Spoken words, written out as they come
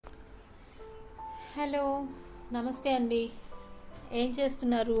Hello, నమస్తే అండి. ఏం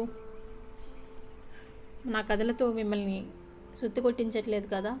చేస్తున్నారు? నా కథలతో మిమ్మల్ని సుత్తి కొట్టించట్లేదు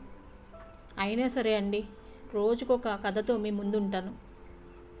కదా. అయినా సరే అండి, రోజుకొక కథతో మీ ముందు ఉంటాను.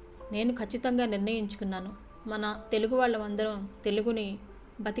 నేను ఖచ్చితంగా నిర్ణయించుకున్నాను, మన తెలుగు వాళ్ళమందరం తెలుగుని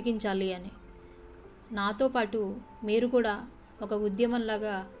బతికించాలి అని. నాతో పాటు మీరు కూడా ఒక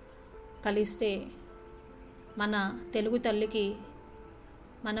ఉద్యమంలాగా కలిస్తే మన తెలుగు తల్లికి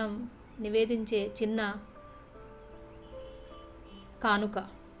మనం నివేదించే చిన్న కానుక.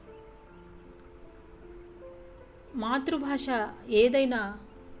 మాతృభాష ఏదైనా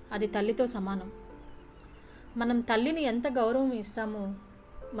అది తల్లితో సమానం. మనం తల్లిని ఎంత గౌరవం ఇస్తామో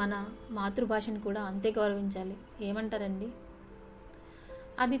మన మాతృభాషను కూడా అంతే గౌరవించాలి. ఏమంటారండి?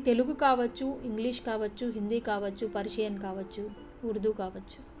 అది తెలుగు కావచ్చు, ఇంగ్లీష్ కావచ్చు, హిందీ కావచ్చు, పర్షియన్ కావచ్చు, ఉర్దూ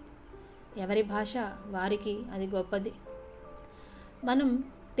కావచ్చు. ఎవరి భాష వారికి అది గొప్పది. మనం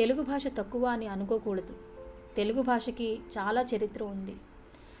తెలుగు భాష తక్కువ అని అనుకోకూడదు. తెలుగు భాషకి చాలా చరిత్ర ఉంది.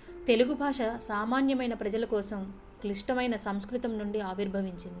 తెలుగు భాష సామాన్యమైన ప్రజల కోసం క్లిష్టమైన సంస్కృతం నుండి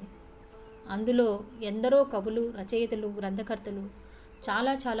ఆవిర్భవించింది. అందులో ఎందరో కవులు, రచయితలు, గ్రంథకర్తలు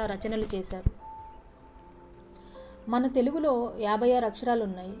చాలా రచనలు చేశారు. మన తెలుగులో 56 అక్షరాలు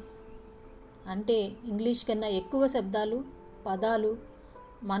ఉన్నాయి. అంటే ఇంగ్లీష్ కన్నా ఎక్కువ శబ్దాలు, పదాలు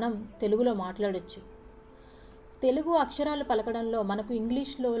మనం తెలుగులో మాట్లాడొచ్చు. తెలుగు అక్షరాలు పలకడంలో మనకు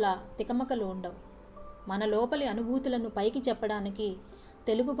ఇంగ్లీష్లోలా తికమకలు ఉండవు. మన లోపలి అనుభూతులను పైకి చెప్పడానికి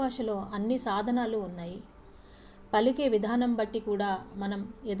తెలుగు భాషలో అన్ని సాధనాలు ఉన్నాయి. పలికే విధానం బట్టి కూడా మనం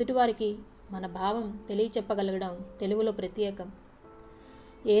ఎదుటివారికి మన భావం తెలియచెప్పగలగడం తెలుగులో ప్రత్యేకం.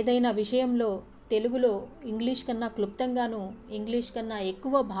 ఏదైనా విషయంలో తెలుగులో ఇంగ్లీష్ కన్నా క్లుప్తంగాను, ఇంగ్లీష్ కన్నా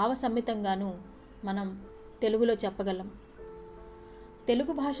ఎక్కువ భావ సమ్మితంగాను మనం తెలుగులో చెప్పగలం.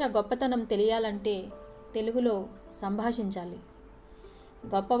 తెలుగు భాష గొప్పతనం తెలియాలంటే తెలుగులో సంభాషించాలి.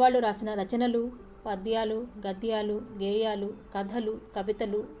 గొప్పవాళ్ళు రాసిన రచనలు, పద్యాలు, గద్యాలు, గేయాలు, కథలు,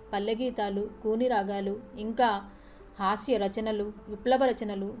 కవితలు, పల్లెగీతాలు, కూని రాగాలు, ఇంకా హాస్య రచనలు, విప్లవ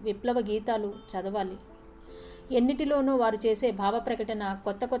రచనలు, విప్లవ గీతాలు చదవాలి. ఎన్నిటిలోనూ వారు చేసే భావ ప్రకటన,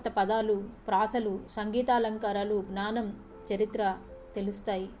 కొత్త పదాలు, ప్రాసలు, సంగీతాలంకారాలు, జ్ఞానం, చరిత్ర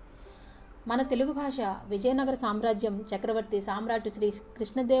తెలుస్తాయి. మన తెలుగు భాష విజయనగర సామ్రాజ్యం చక్రవర్తి సామ్రాట్ శ్రీ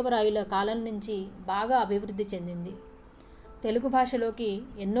కృష్ణదేవరాయల కాలం నుంచి బాగా అభివృద్ధి చెందింది. తెలుగు భాషలోకి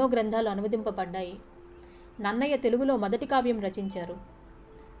ఎన్నో గ్రంథాలు అనువదింపబడ్డాయి. నన్నయ్య తెలుగులో మొదటి కావ్యం రచించారు.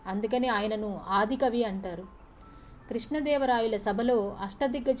 అందుకని ఆయనను ఆదికవి అంటారు. కృష్ణదేవరాయల సభలో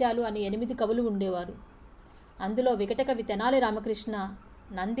అష్టదిగ్గజాలు అని 8 కవులు ఉండేవారు. అందులో వికటకవి తెనాలి రామకృష్ణ,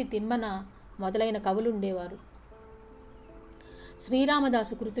 నంది తిమ్మన మొదలైన కవులు ఉండేవారు.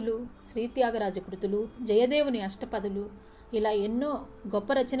 శ్రీరామదాసు కృతులు, శ్రీత్యాగరాజు కృతులు, జయదేవుని అష్టపదులు, ఇలా ఎన్నో గొప్ప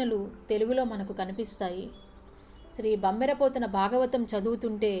రచనలు తెలుగులో మనకు కనిపిస్తాయి. శ్రీ బమ్మెరపోతన భాగవతం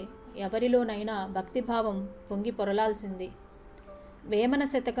చదువుతుంటే ఎవరిలోనైనా భక్తిభావం పొంగి పొరలాల్సింది. వేమన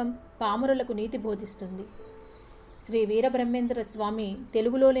శతకం పామరులకు నీతి బోధిస్తుంది. శ్రీ వీరబ్రహ్మేంద్ర స్వామి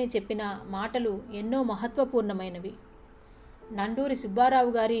తెలుగులోనే చెప్పిన మాటలు ఎన్నో మహత్వపూర్ణమైనవి. నండూరి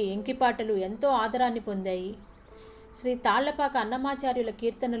సుబ్బారావు గారి ఎంకిపాటలు ఎంతో ఆదరాన్ని పొందాయి. శ్రీ తాళ్లపాక అన్నమాచార్యుల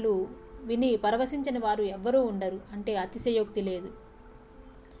కీర్తనలు విని పరవశించని వారు ఎవ్వరూ ఉండరు అంటే అతిశయోక్తి లేదు.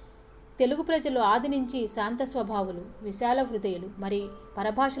 తెలుగు ప్రజలు ఆది నుంచి శాంత స్వభావులు, విశాల హృదయులు. మరి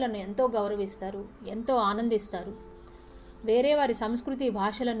పరభాషలను ఎంతో గౌరవిస్తారు, ఎంతో ఆనందిస్తారు. వేరే వారి సంస్కృతి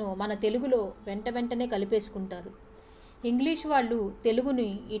భాషలను మన తెలుగులో వెంటనే కలిపేసుకుంటారు. ఇంగ్లీష్ వాళ్ళు తెలుగుని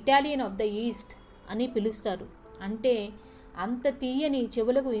ఇటాలియన్ ఆఫ్ ద ఈస్ట్ అని పిలుస్తారు. అంటే అంత తీయని,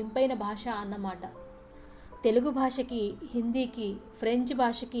 చెవులకు ఇంపైన భాష అన్నమాట. తెలుగు భాషకి, హిందీకి, ఫ్రెంచ్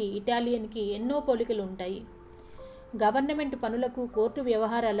భాషకి, ఇటాలియన్కి ఎన్నో పోలికలు ఉంటాయి. గవర్నమెంట్ పనులకు, కోర్టు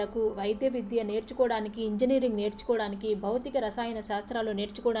వ్యవహారాలకు, వైద్య విద్య నేర్చుకోవడానికి, ఇంజనీరింగ్ నేర్చుకోవడానికి, భౌతిక రసాయన శాస్త్రాలు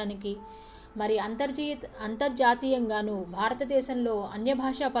నేర్చుకోవడానికి, మరి అంతర్జాతీయంగాను భారతదేశంలో అన్య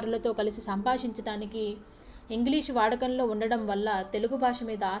భాషా పరులతో కలిసి సంభాషించడానికి ఇంగ్లీష్ వాడకంలో ఉండడం వల్ల తెలుగు భాష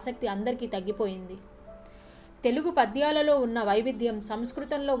మీద ఆసక్తి అందరికీ తగ్గిపోయింది. తెలుగు పద్యాలలో ఉన్న వైవిధ్యం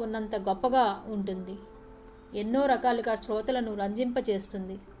సంస్కృతంలో ఉన్నంత గొప్పగా ఉంటుంది. ఎన్నో రకాలుగా శ్రోతలను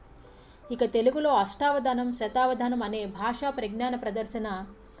రంజింపచేస్తుంది. ఇక తెలుగులో అష్టావధానం, శతావధానం అనే భాషా ప్రజ్ఞాన ప్రదర్శన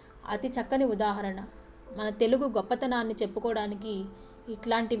అతి చక్కని ఉదాహరణ. మన తెలుగు గొప్పతనాన్ని చెప్పుకోవడానికి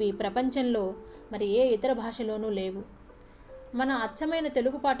ఇట్లాంటివి ప్రపంచంలో మరి ఏ ఇతర భాషలోనూ లేవు. మన అచ్చమైన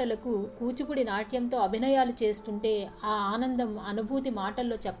తెలుగు పాటలకు కూచిపూడి నాట్యంతో అభినయాలు చేస్తుంటే ఆ ఆనందం, అనుభూతి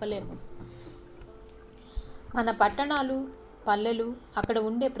మాటల్లో చెప్పలేము. మన పట్టణాలు, పల్లెలు, అక్కడ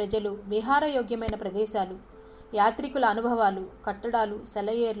ఉండే ప్రజలు, విహారయోగ్యమైన ప్రదేశాలు, యాత్రికుల అనుభవాలు, కట్టడాలు,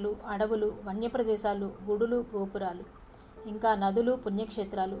 సెలయేర్లు, అడవులు, వన్యప్రదేశాలు, గుడులు, గోపురాలు, ఇంకా నదులు,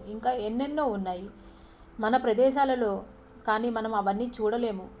 పుణ్యక్షేత్రాలు, ఇంకా ఎన్నెన్నో ఉన్నాయి. మన ప్రదేశాలలో కానీ మనం అవన్నీ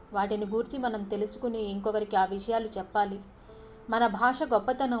చూడలేము. వాటిని గూర్చి మనం తెలుసుకుని ఇంకొకరికి ఆ విషయాలు చెప్పాలి. మన భాష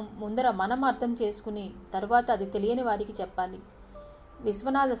గొప్పతనం ముందర మనం అర్థం చేసుకుని తరువాత అది తెలియని వారికి చెప్పాలి.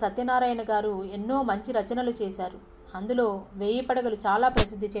 విశ్వనాథ సత్యనారాయణ గారు ఎన్నో మంచి రచనలు చేశారు. అందులో 1000 పడగలు చాలా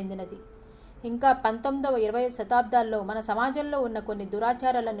ప్రసిద్ధి చెందినది. ఇంకా 19వ 20వ శతాబ్దాల్లో మన సమాజంలో ఉన్న కొన్ని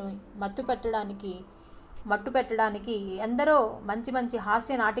దురాచారాలను మట్టుపెట్టడానికి ఎందరో మంచి మంచి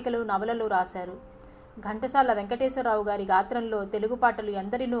హాస్య నాటికలు, నవలలు రాశారు. ఘంటసాల వెంకటేశ్వరరావు గారి గాత్రంలో తెలుగు పాటలు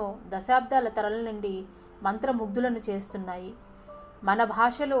ఎందరినో దశాబ్దాల తరల నుండి మంత్రముగ్ధులను చేస్తున్నాయి. మన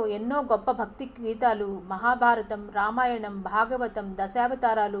భాషలో ఎన్నో గొప్ప భక్తి గీతాలు, మహాభారతం, రామాయణం, భాగవతం,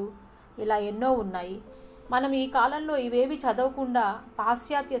 దశావతారాలు ఇలా ఎన్నో ఉన్నాయి. మనం ఈ కాలంలో ఇవేవి చదవకుండా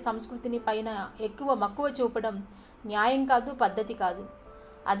పాశ్చాత్య సంస్కృతిని పైన ఎక్కువ మక్కువ చూపడం న్యాయం కాదు, పద్ధతి కాదు.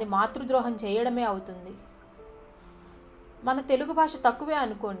 అది మాతృద్రోహం చేయడమే అవుతుంది. మన తెలుగు భాష తక్కువే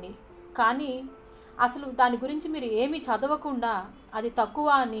అనుకోండి, కానీ అసలు దాని గురించి మీరు ఏమీ చదవకుండా అది తక్కువ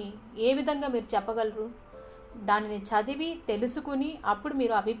అని ఏ విధంగా మీరు చెప్పగలరు? దానిని చదివి తెలుసుకుని అప్పుడు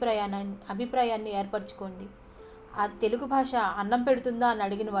మీరు అభిప్రాయాన్ని ఏర్పరచుకోండి. ఆ తెలుగు భాష అన్నం పెడుతుందా అని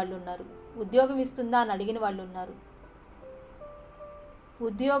అడిగిన వాళ్ళు ఉన్నారు, ఉద్యోగం ఇస్తుందా అని అడిగిన వాళ్ళు ఉన్నారు.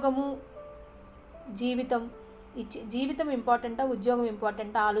 ఉద్యోగము జీవితం ఇంపార్టెంటా, ఉద్యోగం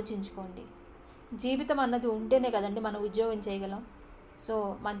ఇంపార్టెంటా ఆలోచించుకోండి. జీవితం అన్నది ఉంటేనే కదండి మనం ఉద్యోగం చేయగలం. సో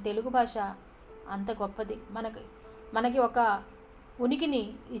మన తెలుగు భాష అంత గొప్పది. మనకి ఒక ఉనికిని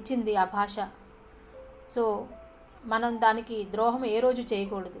ఇచ్చింది ఆ భాష. సో మనం దానికి ద్రోహం ఏ రోజు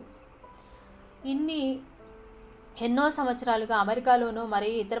చేయకూడదు. ఎన్నో సంవత్సరాలుగా అమెరికాలోనూ మరి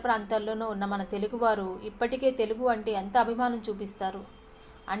ఇతర ప్రాంతాల్లోనూ ఉన్న మన తెలుగువారు ఇప్పటికే తెలుగు అంటే ఎంత అభిమానం చూపిస్తారు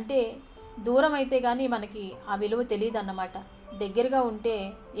అంటే, దూరం అయితే కానీ మనకి ఆ విలువ తెలియదు అన్నమాట. దగ్గరగా ఉంటే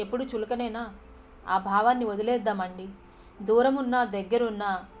ఎప్పుడు చులకనేనా? ఆ భావాన్ని వదిలేద్దామండి. దూరం ఉన్నా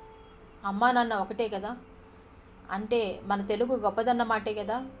దగ్గరున్నా అమ్మా నాన్న ఒకటే కదా. అంటే మన తెలుగు గొప్పదన్నమాటే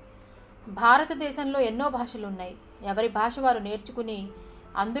కదా. భారతదేశంలో ఎన్నో భాషలు ఉన్నాయి. ఎవరి భాష వారు నేర్చుకుని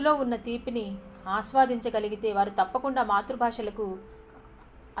అందులో ఉన్న తీపిని ఆస్వాదించగలిగితే వారు తప్పకుండా మాతృభాషలకు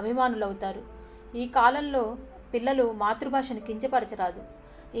అభిమానులవుతారు. ఈ కాలంలో పిల్లలు మాతృభాషను కించపరచరాదు.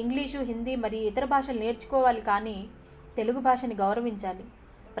 ఇంగ్లీషు, హిందీ మరి ఇతర భాషలు నేర్చుకోవాలి, కానీ తెలుగు భాషని గౌరవించాలి.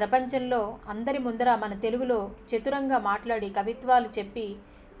 ప్రపంచంలో అందరి ముందర మన తెలుగులో చతురంగా మాట్లాడి, కవిత్వాలు చెప్పి,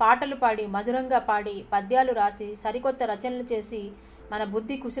 పాటలు పాడి, మధురంగా పాడి, పద్యాలు రాసి, సరికొత్త రచనలు చేసి మన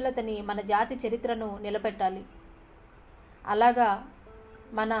బుద్ధి కుశలతని, మన జాతి చరిత్రను నిలబెట్టాలి. అలాగా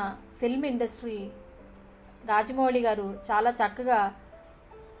మన ఫిల్మ్ ఇండస్ట్రీ రాజమౌళి గారు చాలా చక్కగా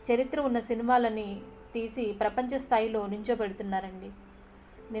చరిత్ర ఉన్న సినిమాలని తీసి ప్రపంచ స్థాయిలో నించోబెడుతున్నారండి.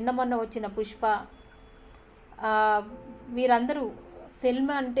 నిన్న మొన్న వచ్చిన పుష్ప, వీరందరూ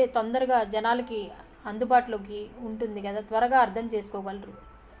ఫిల్మ్ అంటే తొందరగా జనాలకి అందుబాటులోకి ఉంటుంది కదా, త్వరగా అర్థం చేసుకోగలరు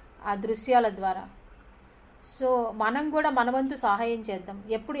ఆ దృశ్యాల ద్వారా. సో మనం కూడా మన వంతు సహాయం చేద్దాం.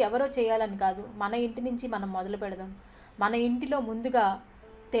 ఎప్పుడు ఎవరో చేయాలని కాదు, మన ఇంటి నుంచి మనం మొదలు పెడదాం. మన ఇంటిలో ముందుగా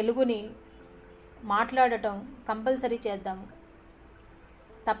తెలుగుని మాట్లాడటం కంపల్సరీ చేద్దాము.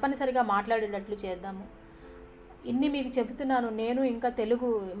 తప్పనిసరిగా మాట్లాడేటట్లు చేద్దాము. ఇన్ని మీకు చెబుతున్నాను. నేను ఇంకా తెలుగు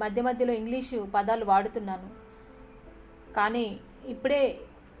మధ్య మధ్యలో ఇంగ్లీషు పదాలు వాడుతున్నాను, కానీ ఇప్పుడే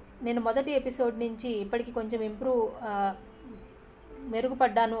నేను మొదటి ఎపిసోడ్ నుంచి ఇప్పటికి కొంచెం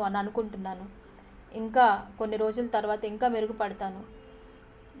మెరుగుపడ్డాను అని అనుకుంటున్నాను. ఇంకా కొన్ని రోజుల తర్వాత ఇంకా మెరుగుపడతాను.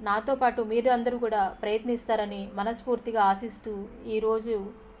 నాతో పాటు మీరు అందరూ కూడా ప్రయత్నిస్తారని మనస్ఫూర్తిగా ఆశిస్తూ ఈరోజు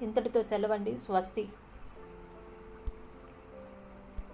ఇంతటితో సెలవండి. స్వస్తి.